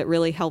 too, that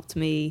really helped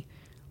me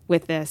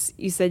with this.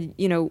 You said,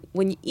 even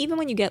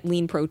when you get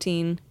lean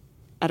protein,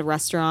 at a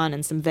restaurant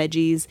and some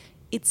veggies,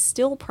 it's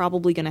still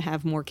probably going to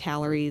have more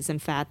calories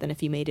and fat than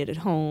if you made it at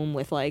home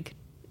with like,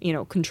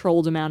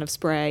 controlled amount of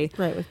spray.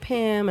 Right, with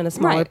Pam and a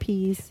smaller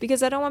piece.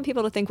 Because I don't want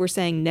people to think we're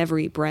saying never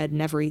eat bread,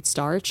 never eat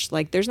starch.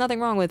 Like, there's nothing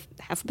wrong with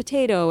half a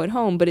potato at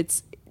home, but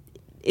it's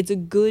a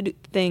good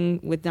thing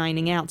with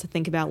dining out to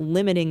think about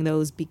limiting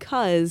those,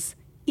 because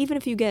even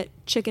if you get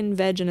chicken,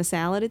 veg, and a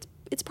salad,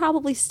 it's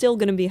probably still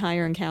going to be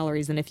higher in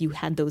calories than if you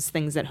had those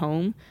things at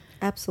home.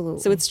 Absolutely.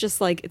 So it's just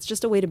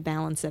a way to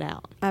balance it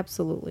out.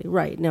 Absolutely.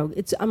 Right. No,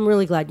 I'm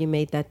really glad you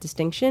made that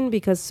distinction,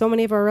 because so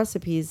many of our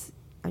recipes,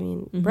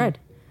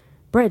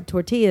 bread,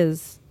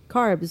 tortillas,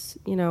 carbs,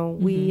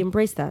 we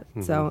embrace that.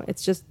 So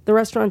it's just the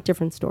restaurant,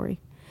 different story.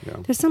 Yeah.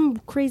 There's some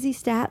crazy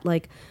stat,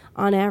 like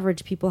on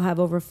average, people have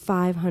over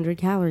 500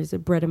 calories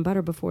of bread and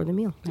butter before the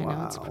meal. I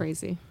know, it's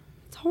crazy.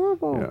 It's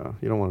horrible. Yeah,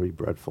 you don't want to be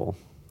breadful.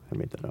 I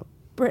made that up.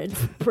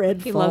 Breadful.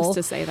 He loves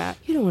to say that.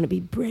 You don't want to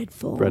be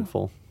breadful.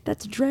 Breadful.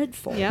 That's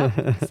dreadful. Yeah,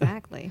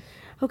 exactly.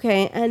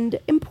 Okay, and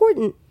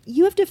important,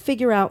 you have to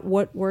figure out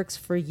what works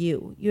for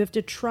you. You have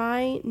to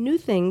try new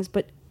things,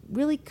 but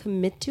really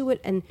commit to it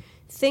and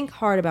think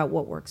hard about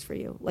what works for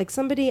you. Like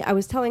I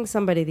was telling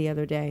somebody the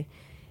other day,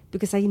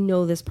 because I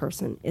know this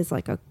person is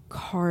like a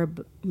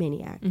carb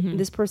maniac.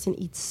 This person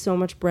eats so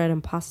much bread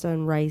and pasta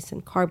and rice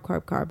and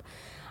carb.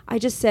 I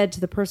just said to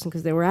the person,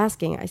 because they were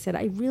asking, I said,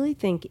 I really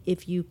think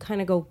if you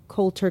kind of go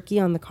cold turkey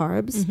on the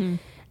carbs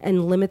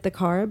and limit the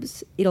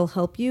carbs, it'll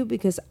help you,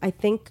 because I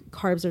think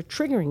carbs are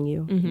triggering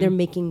you. They're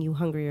making you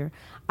hungrier.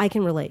 I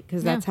can relate,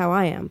 because that's how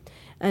I am.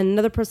 And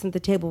another person at the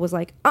table was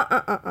like,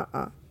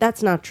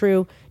 that's not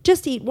true.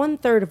 Just eat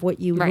 1/3 of what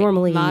you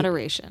normally eat.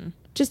 Moderation.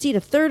 Just eat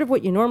 1/3 of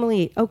what you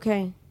normally eat.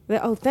 Okay.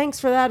 Oh, thanks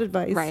for that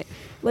advice. Right.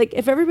 Like,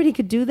 if everybody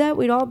could do that,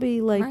 we'd all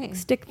be like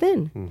stick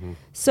thin.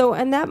 So,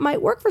 and that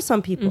might work for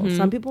some people.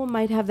 Some people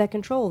might have that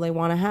control. They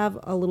want to have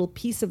a little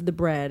piece of the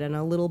bread and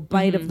a little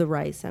bite of the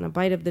rice and a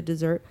bite of the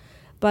dessert.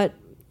 But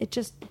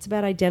it's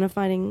about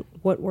identifying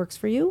what works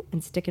for you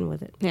and sticking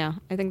with it. Yeah,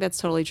 I think that's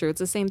totally true. It's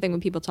the same thing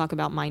when people talk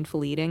about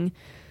mindful eating.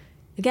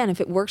 Again,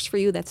 if it works for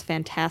you, that's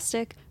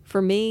fantastic.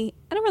 For me,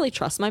 I don't really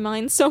trust my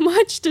mind so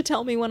much to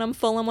tell me when I'm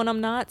full and when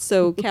I'm not.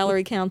 So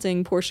calorie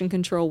counting, portion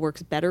control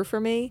works better for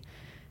me.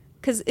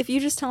 Because if you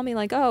just tell me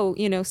like,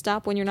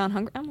 stop when you're not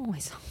hungry, I'm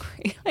always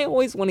hungry. I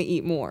always want to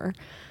eat more.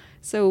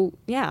 So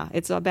yeah,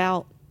 it's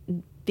about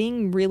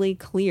being really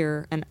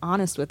clear and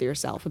honest with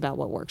yourself about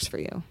what works for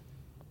you.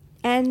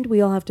 And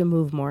we all have to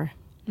move more.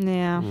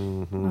 Yeah.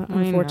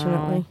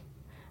 Unfortunately.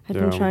 I've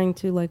been trying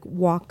to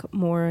walk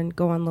more and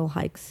go on little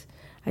hikes.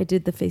 I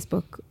did the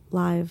Facebook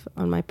Live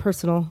on my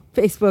personal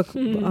Facebook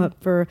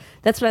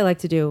that's what I like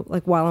to do,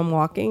 while I'm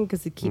walking,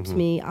 because it keeps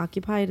me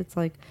occupied. It's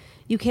like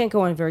you can't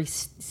go on very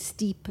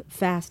steep,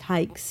 fast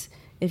hikes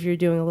if you're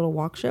doing a little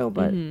walk show,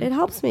 but it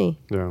helps me.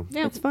 Yeah.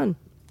 It's fun.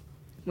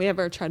 We have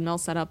our treadmill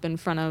set up in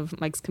front of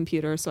Mike's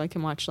computer so I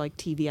can watch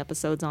TV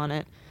episodes on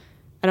it.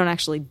 I don't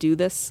actually do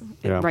this.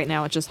 Right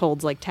now it just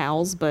holds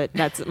towels, but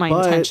that's my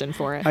intention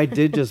for it. I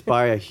did just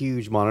buy a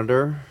huge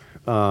monitor.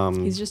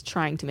 He's just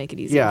trying to make it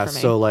easier for me.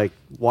 So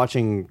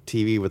watching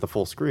TV with a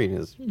full screen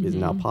is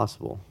now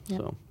possible. Yep.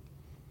 So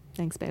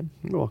thanks, babe.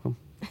 You're welcome.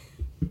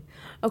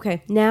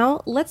 Okay,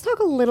 now let's talk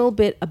a little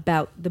bit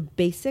about the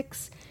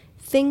basics,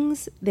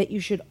 things that you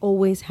should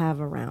always have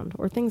around,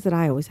 or things that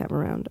I always have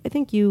around. I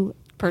think you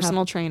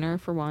Personal trainer,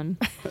 for one.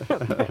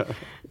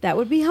 That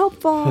would be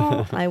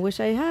helpful. I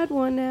wish I had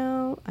one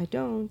now. I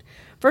don't.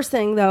 First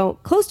thing, though,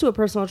 close to a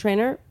personal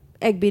trainer,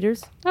 egg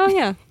beaters. Oh,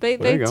 yeah. They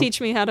you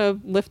teach me how to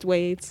lift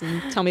weights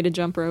and tell me to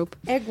jump rope.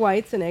 Egg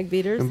whites and egg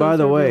beaters. And by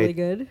the way, really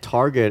good.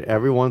 Target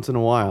every once in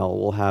a while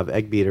will have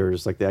egg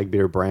beaters, like the egg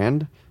beater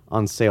brand,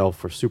 on sale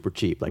for super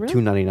cheap, like Really?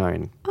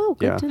 $2.99. Oh,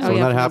 good to know. So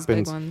when that for those big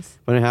happens, ones.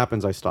 when it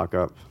happens, I stock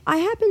up. I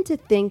happen to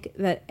think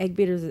that egg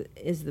beaters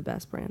is the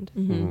best brand.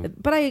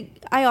 But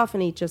I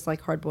often eat just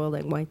hard-boiled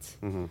egg whites.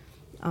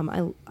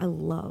 I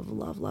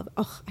love.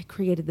 Oh, I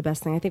created the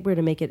best thing. I think we're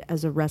going to make it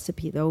as a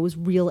recipe, though. It was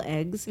real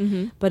eggs,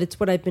 but it's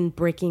what I've been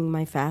breaking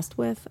my fast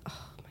with.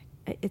 Oh,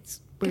 we're Give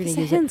going us to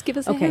a use hint. it. Give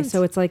us a Okay, hint.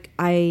 so it's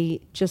I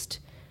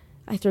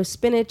throw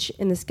spinach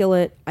in the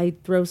skillet. I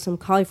throw some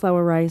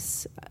cauliflower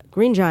rice,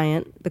 Green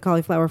Giant, the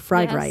cauliflower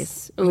fried Yes.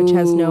 rice, which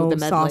has Ooh, no the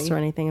sauce medley. or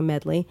anything, a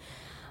medley.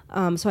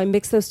 So I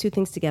mixed those two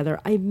things together.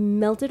 I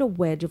melted a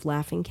wedge of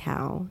Laughing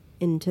Cow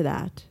into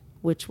that,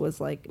 which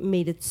was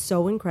made it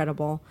so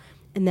incredible.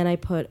 And then I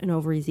put an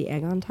over easy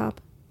egg on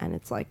top, and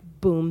it's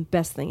boom,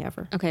 best thing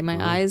ever. Okay,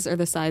 my eyes are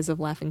the size of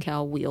Laughing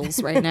Cow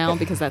wheels right now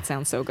because that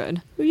sounds so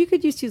good. Or you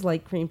could just use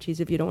light cream cheese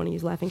if you don't want to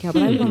use Laughing Cow,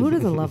 but I don't know who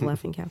doesn't love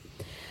Laughing Cow.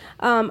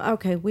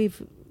 Okay,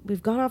 we've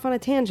gone off on a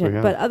tangent, We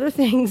have. but other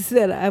things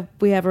that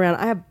we have around,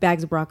 I have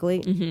bags of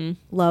broccoli.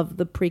 Love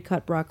the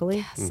pre-cut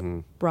broccoli.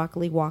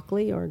 Broccoli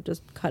woccoli, or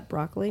just cut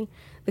broccoli.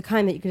 The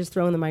kind that you can just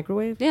throw in the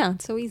microwave. Yeah,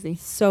 it's so easy.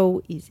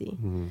 So easy.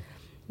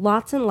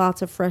 Lots and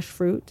lots of fresh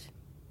fruit.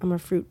 I'm a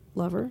fruit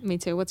lover. Me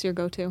too. What's your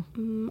go-to?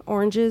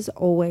 Oranges,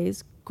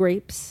 always.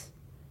 Grapes,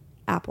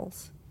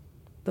 apples.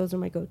 Those are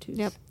my go-tos.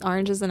 Yep.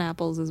 Oranges and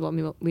apples is what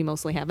we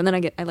mostly have. And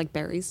then I like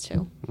berries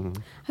too.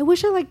 I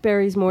wish I liked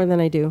berries more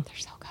than I do. They're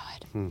so good.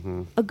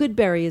 A good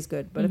berry is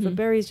good, but if a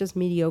berry is just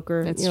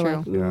mediocre, That's you're true.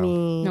 like, Yeah.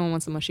 meh. No one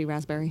wants a mushy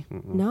raspberry.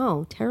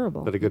 No,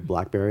 terrible. But a good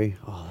blackberry.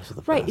 Oh, those are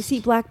the Right. You best. see,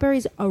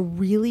 blackberries, a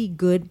really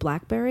good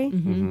blackberry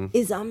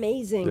is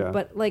amazing. Yeah.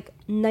 But like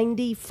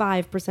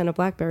 95% of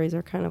blackberries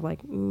are kind of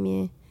like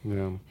meh.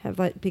 Yeah. Have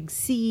that big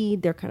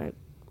seed. They're kind of,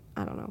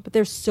 I don't know, but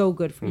they're so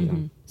good for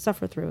you.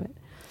 Suffer through it.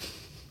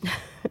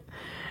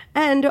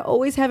 And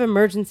always have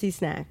emergency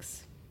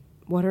snacks.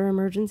 What are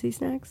emergency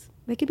snacks?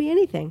 They could be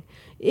anything.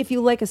 If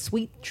you like a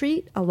sweet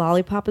treat, a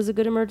lollipop is a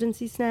good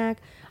emergency snack.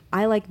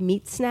 I like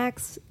meat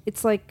snacks.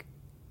 It's like,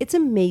 it's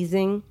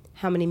amazing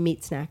how many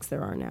meat snacks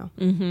there are now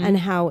and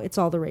how it's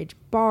all the rage.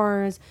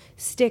 Bars,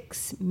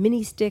 sticks,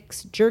 mini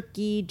sticks,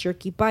 jerky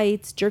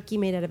bites, jerky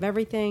made out of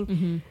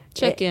everything.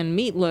 Chicken,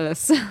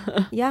 meatless.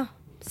 Yeah.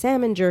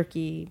 Salmon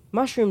jerky,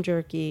 mushroom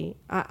jerky.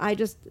 I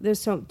just,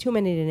 there's too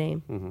many to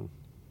name.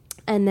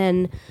 And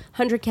then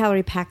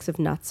 100-calorie packs of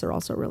nuts are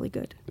also really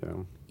good. Yeah.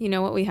 You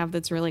know what we have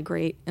that's really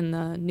great in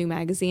the new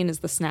magazine is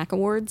the snack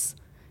awards.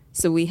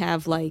 So we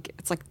have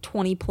it's like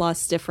 20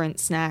 plus different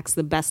snacks,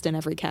 the best in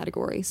every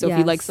category. So if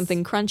you like Yes.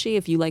 something crunchy,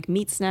 if you like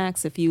meat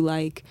snacks, if you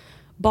like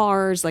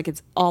bars, like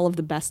it's all of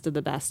the best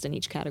in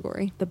each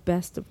category. The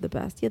best of the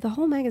best. Yeah, the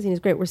whole magazine is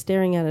great. We're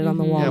staring at it on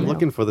the wall Yeah, I'm now.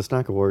 looking for the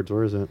snack awards.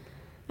 Where is it?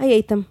 I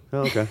ate them. Oh,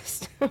 okay.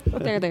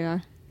 There they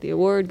are. The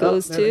award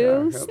goes there they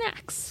are. to Yep.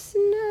 snacks.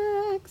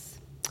 Snacks.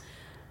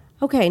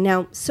 Okay,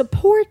 now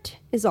support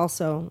is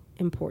also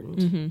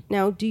important.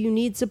 Now, do you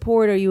need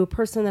support? Are you a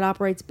person that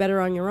operates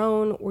better on your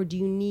own, or do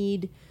you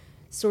need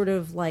sort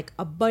of like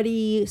a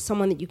buddy,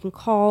 someone that you can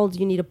call? Do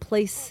you need a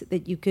place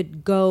that you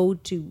could go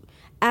to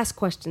ask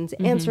questions,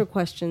 answer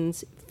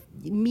questions,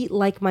 meet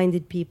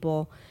like-minded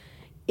people?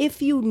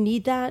 If you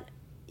need that,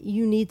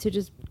 you need to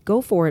just go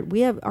for it.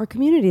 Our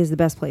community is the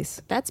best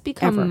place. That's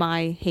become Ever.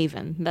 my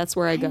haven. That's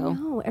where I go.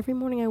 No, every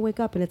morning I wake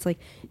up and it's like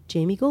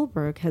Jamie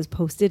Goldberg has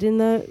posted in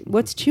the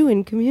What's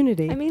Chewin'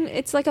 community. I mean,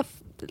 it's like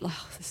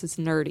this is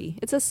nerdy.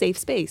 It's a safe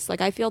space.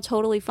 Like I feel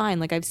totally fine.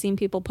 Like I've seen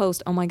people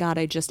post, "Oh my God,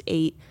 I just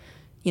ate,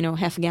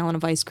 half a gallon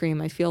of ice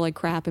cream. I feel like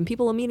crap." And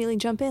people immediately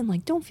jump in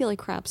like, "Don't feel like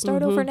crap.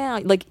 Start over now."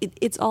 Like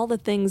it's all the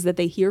things that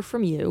they hear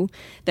from you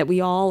that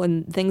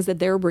and things that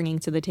they're bringing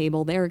to the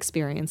table, their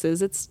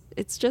experiences.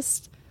 It's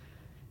just,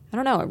 I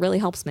don't know. It really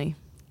helps me.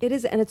 It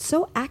is, and it's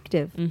so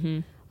active.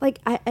 Like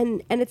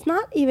and it's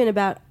not even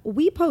about,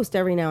 we post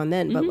every now and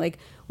then, but like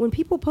when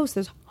people post,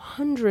 there's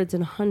hundreds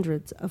and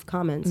hundreds of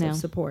comments Yeah. of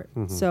support.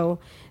 So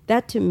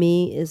that to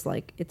me is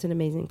like, it's an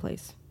amazing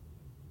place.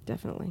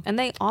 Definitely. And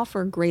they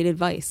offer great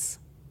advice.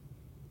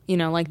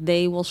 Like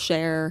they will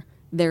share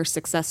their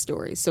success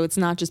stories. So it's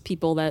not just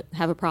people that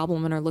have a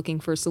problem and are looking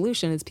for a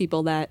solution. It's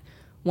people that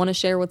want to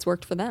share what's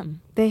worked for them.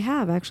 They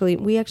have actually.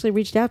 We actually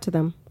reached out to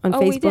them on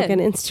We Facebook did.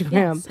 and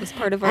Instagram. Yes, as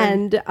part of our...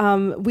 And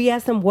we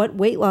asked them what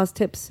weight loss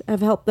tips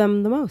have helped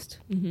them the most.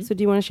 So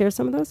do you want to share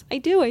some of those? I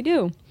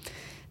do.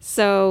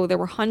 So there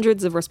were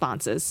hundreds of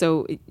responses.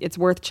 So it's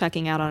worth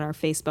checking out on our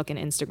Facebook and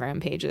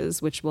Instagram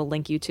pages, which we'll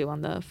link you to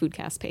on the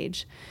Foodcast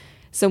page.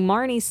 So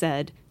Marnie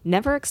said,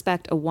 "Never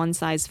expect a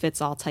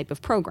one-size-fits-all type of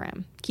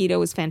program.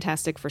 Keto is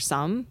fantastic for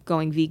some.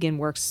 Going vegan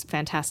works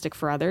fantastic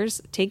for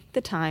others. Take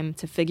the time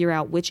to figure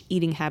out which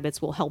eating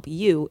habits will help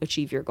you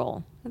achieve your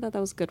goal." I thought that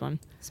was a good one.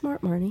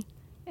 Smart, Marnie.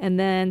 And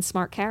then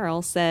Smart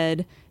Carol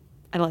said,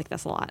 I like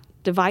this a lot,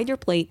 "Divide your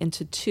plate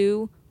into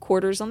 2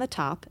 quarters on the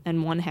top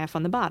and 1/2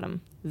 on the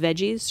bottom.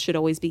 Veggies should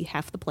always be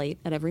half the plate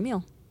at every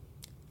meal."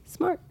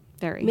 Smart.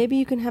 Very. Maybe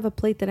you can have a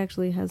plate that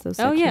actually has those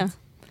Oh, sections. yeah.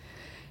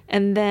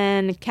 And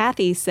then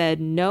Kathy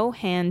said, "No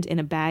hand in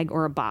a bag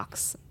or a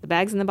box. The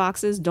bags and the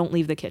boxes don't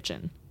leave the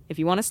kitchen. If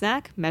you want a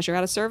snack, measure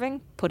out a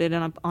serving, put it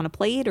on a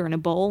plate or in a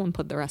bowl, and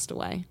put the rest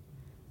away."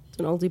 It's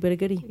an oldie but a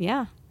goodie.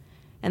 Yeah.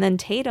 And then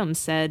Tatum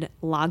said,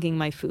 "Logging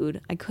my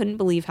food. I couldn't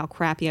believe how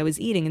crappy I was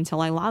eating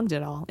until I logged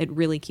it all. It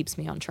really keeps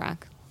me on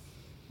track."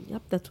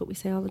 Yep, that's what we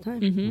say all the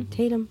time.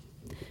 Tatum,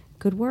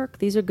 good work.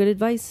 These are good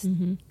advice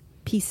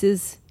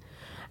pieces.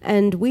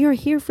 And we are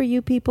here for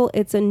you people.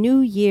 It's a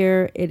new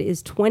year. It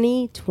is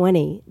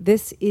 2020.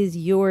 This is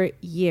your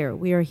year.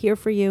 We are here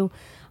for you.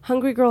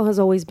 Hungry Girl has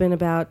always been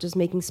about just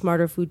making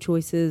smarter food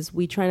choices.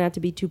 We try not to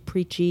be too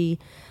preachy.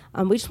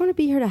 We just want to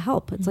be here to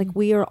help. It's like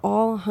we are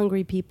all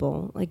hungry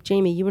people. Like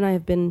Jamie, you and I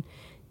have been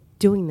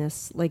doing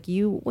this. Like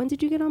when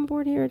did you get on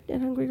board here at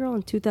Hungry Girl?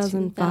 In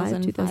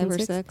 2005, 2005 or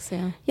 2006? 6,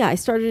 yeah. Yeah, I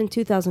started in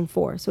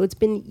 2004. So it's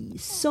been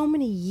so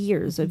many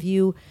years of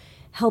you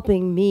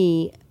helping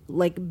me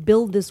like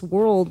build this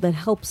world that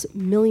helps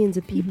millions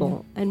of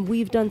people. And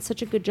we've done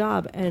such a good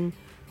job, and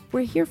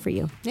we're here for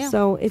you. Yeah.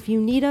 So if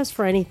you need us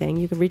for anything,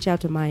 you can reach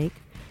out to Mike.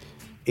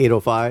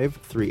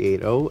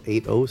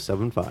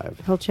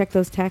 805-380-8075. He'll check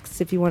those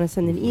texts. If you want to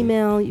send an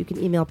email, you can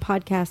email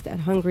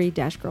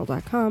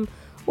podcast@hungry-girl.com,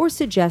 or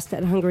suggest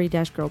at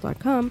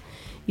hungry-girl.com.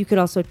 You could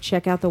also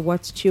check out the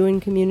What's Chewin'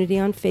 community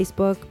on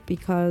Facebook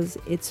because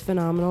it's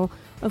phenomenal.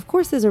 Of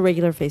course, there's a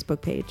regular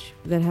Facebook page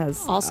that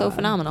has Also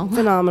phenomenal.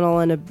 phenomenal,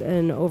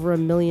 and over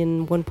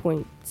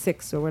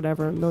 1.6 or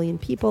whatever million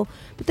people.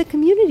 But the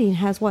community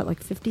has what,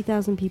 like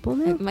 50,000 people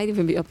now? It might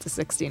even be up to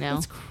 60 now.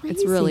 It's crazy.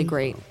 It's really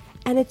great.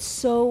 And it's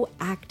so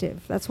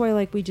active. That's why,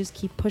 like, we just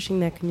keep pushing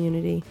that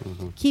community.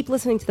 Keep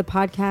listening to the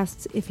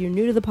podcasts. If you're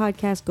new to the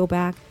podcast, go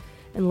back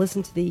and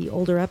listen to the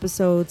older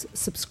episodes.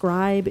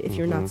 Subscribe if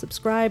you're not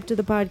subscribed to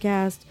the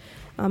podcast.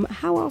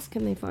 How else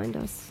can they find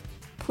us?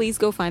 Please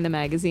go find the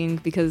magazine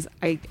because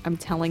I'm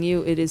telling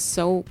you, it is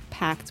so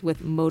packed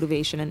with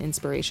motivation and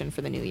inspiration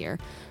for the new year.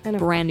 I know.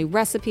 Brand new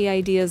recipe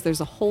ideas.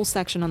 There's a whole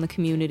section on the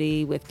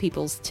community with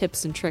people's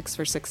tips and tricks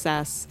for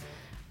success.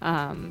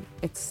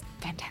 It's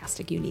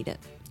fantastic. You need it.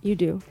 You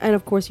do. And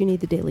of course, you need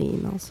the daily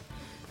emails.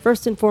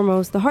 First and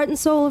foremost, the heart and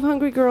soul of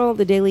Hungry Girl,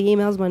 the daily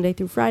emails Monday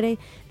through Friday.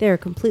 They are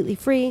completely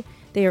free.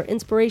 They are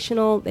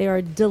inspirational. They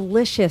are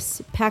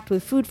delicious, packed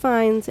with food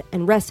finds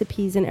and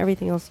recipes and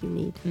everything else you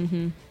need.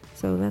 Mm-hmm.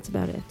 So that's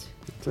about it.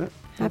 That's it.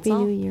 Happy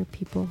all. New Year,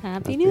 people.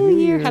 Happy Happy New New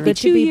Year. Year. Happy Good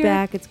to Chew be Year.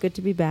 back. It's good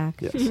to be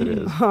back. Yes, it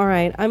is. All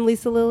right. I'm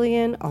Lisa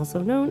Lillian,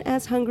 also known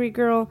as Hungry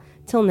Girl.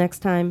 Till next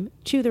time,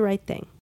 chew the right thing.